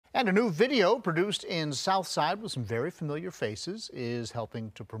And a new video produced in Southside with some very familiar faces is helping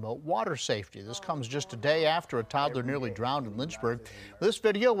to promote water safety. This comes just a day after a toddler nearly drowned in Lynchburg. This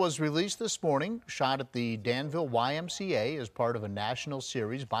video was released this morning, shot at the Danville YMCA as part of a national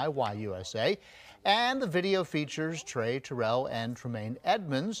series by YUSA. And the video features Trey Terrell and Tremaine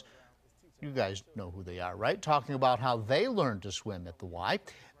Edmunds. You guys know who they are, right? Talking about how they learned to swim at the Y.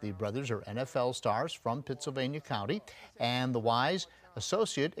 The brothers are NFL stars from Pittsylvania County, and the Y's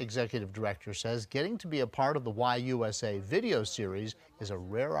Associate Executive Director says getting to be a part of the YUSA video series is a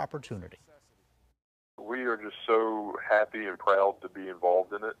rare opportunity. We are just so happy and proud to be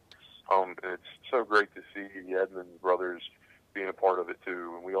involved in it. It's so great to see the Edmunds brothers being a part of it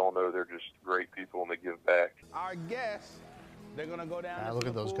too, and we all know they're just great people and they give back. Our guests, they're going to go down. Look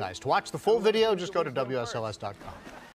at those guys. To watch the full video, just go to WSLS.com.